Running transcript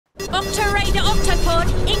Octo-Raider Octopod,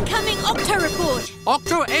 incoming Octo report.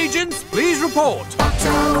 Octo agents, please report.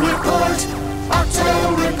 Octo report.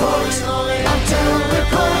 Octo report. Octo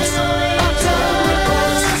report. Octo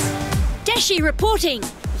report. Deshi reporting.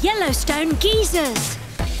 Yellowstone Geysers.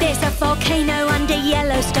 There's a volcano under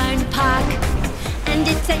Yellowstone Park, and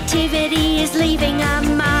its activity is leaving a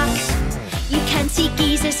mark. You can see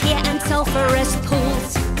geysers here and sulphurous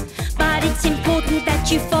pools, but it's important that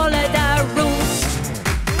you follow the rules.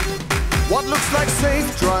 What looks like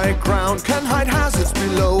safe, dry ground can hide hazards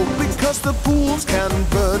below, because the pools can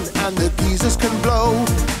burn and the geysers can blow.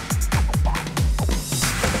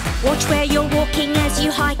 Watch where you're walking as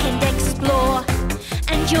you hike and explore,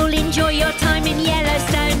 and you'll enjoy your time in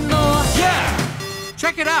Yellowstone more. Yeah!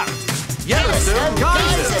 Check it out! Yellowstone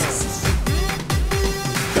Geysers!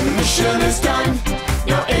 The mission is done.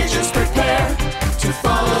 Now agents prepare to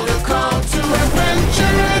follow the call to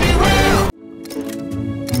adventure anywhere.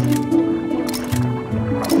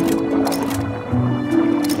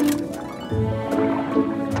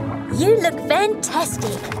 You look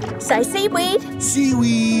fantastic. So, seaweed?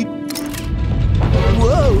 Seaweed.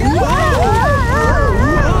 Whoa!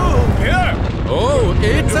 Yeah! Oh,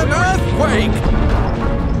 it's an earthquake!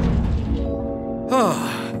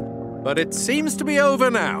 But it seems to be over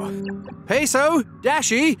now. Peso,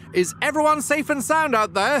 Dashi, is everyone safe and sound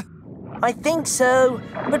out there? I think so.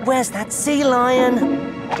 But where's that sea lion?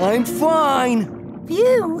 I'm fine.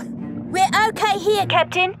 Phew. We're okay here,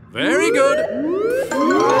 Captain. Very good.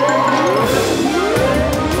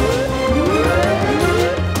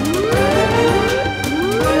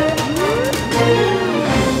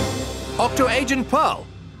 Octo Agent Pearl,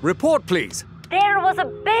 report please. There was a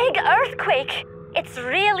big earthquake. It's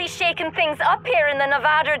really shaken things up here in the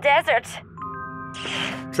Nevada desert.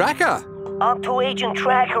 Tracker, Octo Agent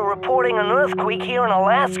Tracker reporting an earthquake here in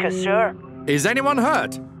Alaska, sir. is anyone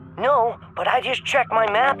hurt? No, but I just checked my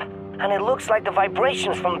map, and it looks like the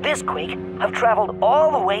vibrations from this quake have traveled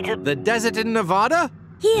all the way to... The desert in Nevada?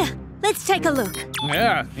 Here, let's take a look.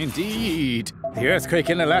 Yeah, indeed. The earthquake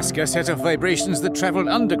in Alaska set off vibrations that traveled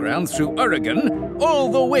underground through Oregon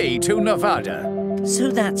all the way to Nevada.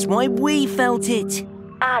 So that's why we felt it.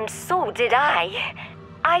 And so did I.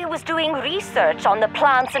 I was doing research on the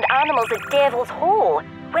plants and animals at Devil's Hole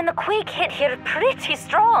when the quake hit here pretty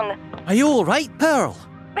strong. Are you all right, Pearl?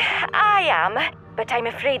 I am, but I'm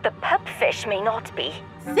afraid the pupfish may not be.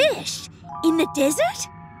 Fish? In the desert?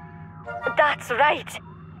 That's right.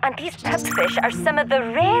 And these pupfish are some of the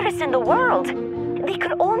rarest in the world. They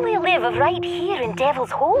can only live right here in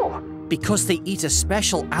Devil's Hole. Because they eat a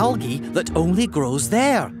special algae that only grows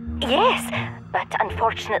there. Yes, but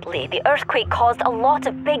unfortunately the earthquake caused a lot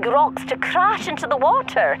of big rocks to crash into the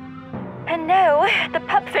water. And now the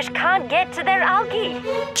pupfish can't get to their algae.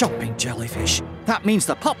 Jumping jellyfish. That means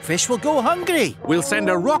the pupfish will go hungry. We'll send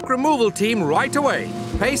a rock removal team right away.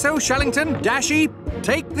 Peso, Shellington, Dashi,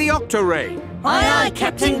 take the Octo-Ray. Aye, aye,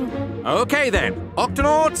 Captain. Okay then,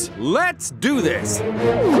 Octonauts, let's do this.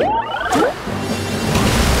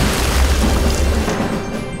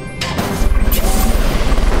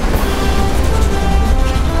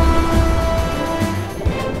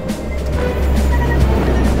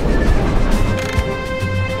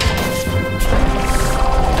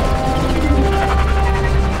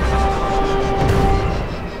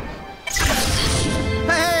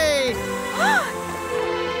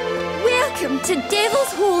 To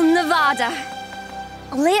Devil's Hole, Nevada.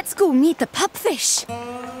 Let's go meet the pupfish.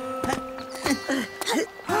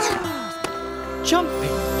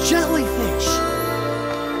 Jumping jellyfish.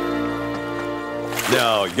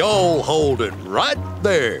 Now, y'all hold it right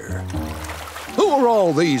there. Who are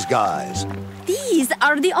all these guys? These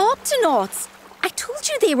are the Octonauts. I told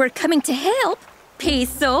you they were coming to help.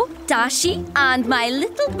 Peso, Dashi, and my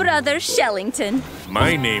little brother Shellington.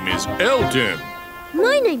 My name is Elton.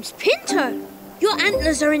 My name's Pinto. Your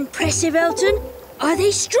antlers are impressive, Elton. Are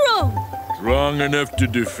they strong? Strong enough to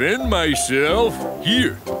defend myself.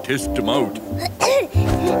 Here, test them out.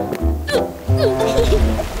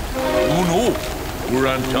 Oh no, we're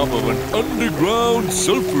on top of an underground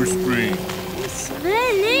sulfur spring.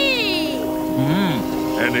 Smelly!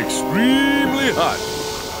 And extremely hot.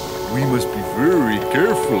 We must be very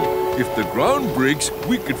careful. If the ground breaks,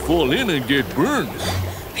 we could fall in and get burned.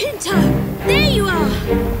 Pinto, there you are!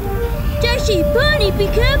 Dashi, Bernie, be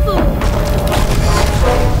careful!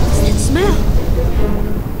 What's that smell?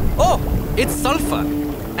 Oh, it's sulfur.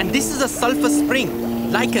 And this is a sulfur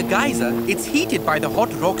spring. Like a geyser, it's heated by the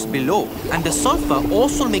hot rocks below. And the sulfur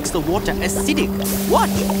also makes the water acidic. Watch!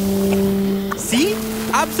 See?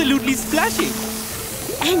 Absolutely splashing.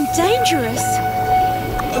 And dangerous.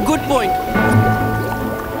 A good point.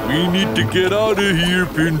 We need to get out of here,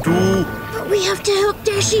 Pinto. But we have to help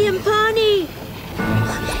Dashi and Barney.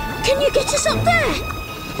 Can you get us up there?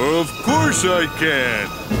 Of course I can.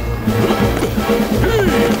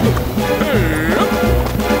 Hey, up.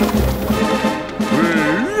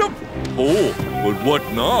 Hey, up. Oh, but what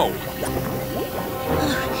now?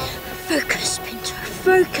 Focus, Pinto,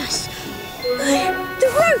 focus. The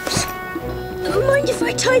ropes! Mind if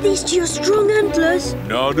I tie these to your strong antlers?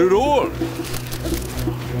 Not at all.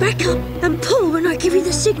 Back up and pull when I give you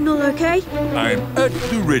the signal, okay? I'm at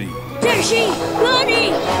the ready. Dashi!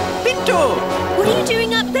 Barney! Pinto! What are you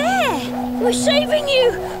doing up there? We're saving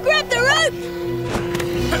you! Grab the rope!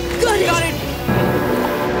 Got it!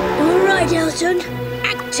 All right, Elton.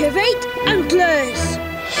 Activate antlers!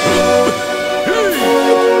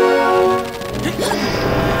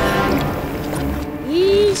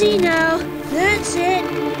 Easy now. That's it.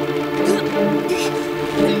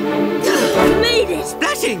 Made it!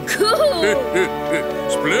 Splashing! Cool!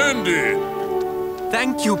 Splendid.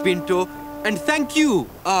 Thank you, Pinto. And thank you,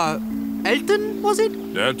 Elton, was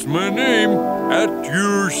it? That's my name. At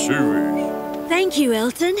your service. Thank you,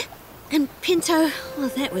 Elton. And Pinto, well,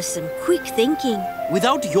 that was some quick thinking.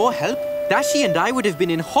 Without your help, Dashi and I would have been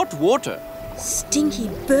in hot water. Stinky,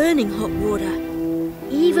 burning hot water.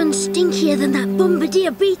 Even stinkier than that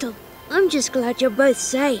bombardier beetle. I'm just glad you're both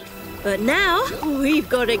safe. But now, we've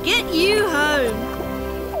got to get you home.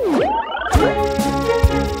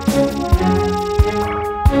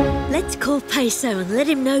 Let's call Peso and let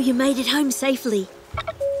him know you made it home safely.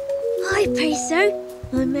 Hi, Peso.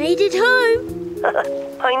 I made it home.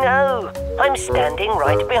 I know. I'm standing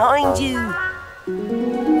right behind you.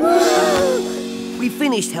 We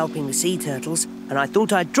finished helping the sea turtles, and I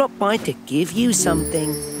thought I'd drop by to give you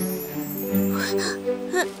something.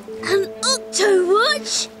 An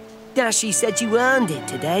Octo-watch? Dashi said you earned it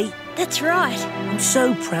today. That's right. I'm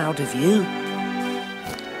so proud of you.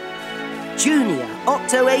 Junior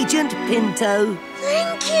Octo Agent Pinto.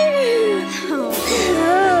 Thank you!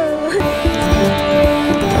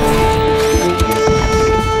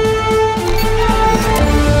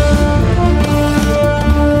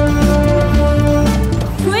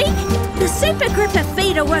 Squeak, the Super Gripper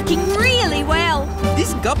feet are working really well.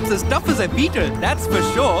 This GUP's as tough as a beetle, that's for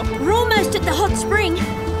sure. We're almost at the hot spring.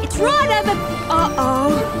 It's right over...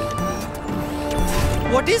 Uh-oh.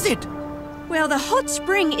 What is it? Well, the hot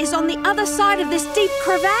spring is on the other side of this deep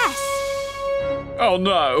crevasse. Oh,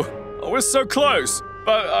 no. Oh, we're so close.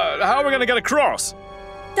 But how are we going to get across?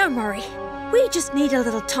 Don't worry. We just need a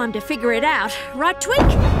little time to figure it out. Right, Twig?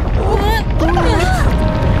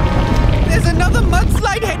 There's another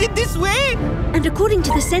mudslide headed this way. And according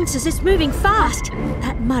to the sensors, it's moving fast.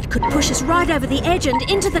 That mud could push us right over the edge and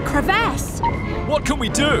into the crevasse. What can we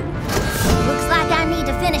do? Looks like I need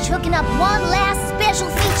to finish hooking up one last special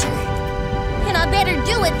feature. And I better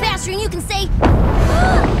do it faster than you can say...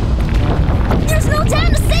 There's no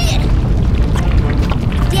time to say it!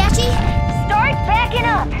 Dashi, start backing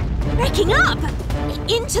up! Backing up?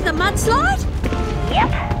 Into the mudslide?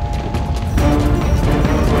 Yep.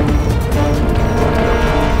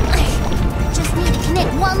 Just need to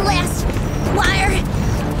connect one last wire.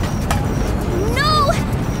 No!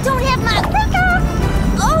 Don't have my...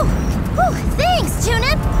 Oh! Whew, thanks,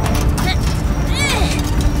 Tuna!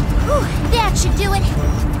 That should do it.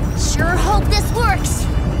 Sure hope this works.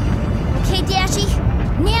 Okay, Dashi,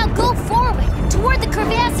 now go forward toward the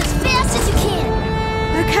crevasse as fast as you can.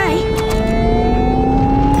 Okay.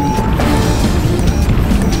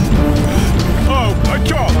 Oh, I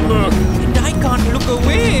can't look. And I can't look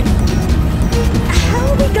away. How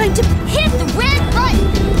are we going to... Hit the red button!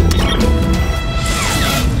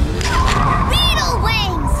 Beetle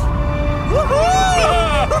wings!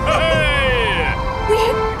 Woohoo! Hey!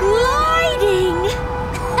 We're gliding!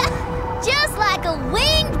 Just like a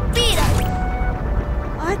winged beetle.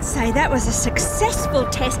 I'd say that was a successful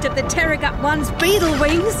test of the Terra-GUP 1's beetle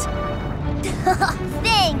wings.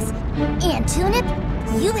 Thanks. And Tunip,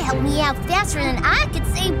 you helped me out faster than I could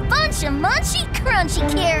say bunch of munchy crunchy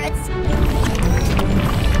carrots.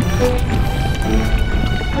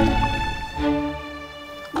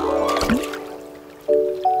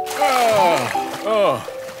 Oh,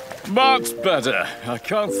 much better. I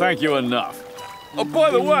can't thank you enough. Oh, by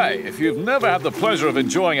the way, if you've never had the pleasure of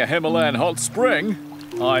enjoying a Himalayan hot spring,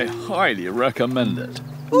 I highly recommend it.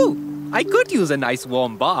 Ooh, I could use a nice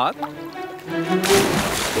warm bath.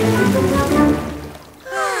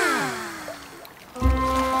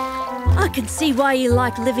 I can see why you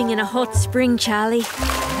like living in a hot spring, Charlie.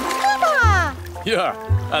 Yeah,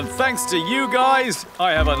 and thanks to you guys,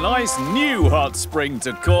 I have a nice new hot spring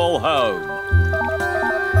to call home.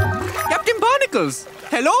 Captain Barnacle! Beetles!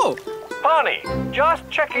 Hello! Barney, just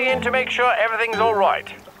checking in to make sure everything's all right.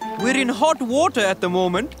 We're in hot water at the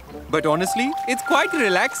moment, but honestly, it's quite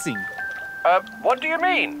relaxing. What do you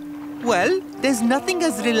mean? Well, there's nothing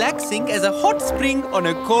as relaxing as a hot spring on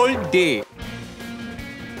a cold day.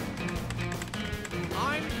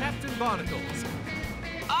 I'm Captain Barnacles.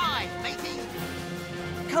 Aye, matey.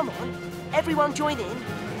 Come on, everyone join in.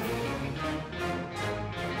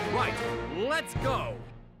 Right, let's go.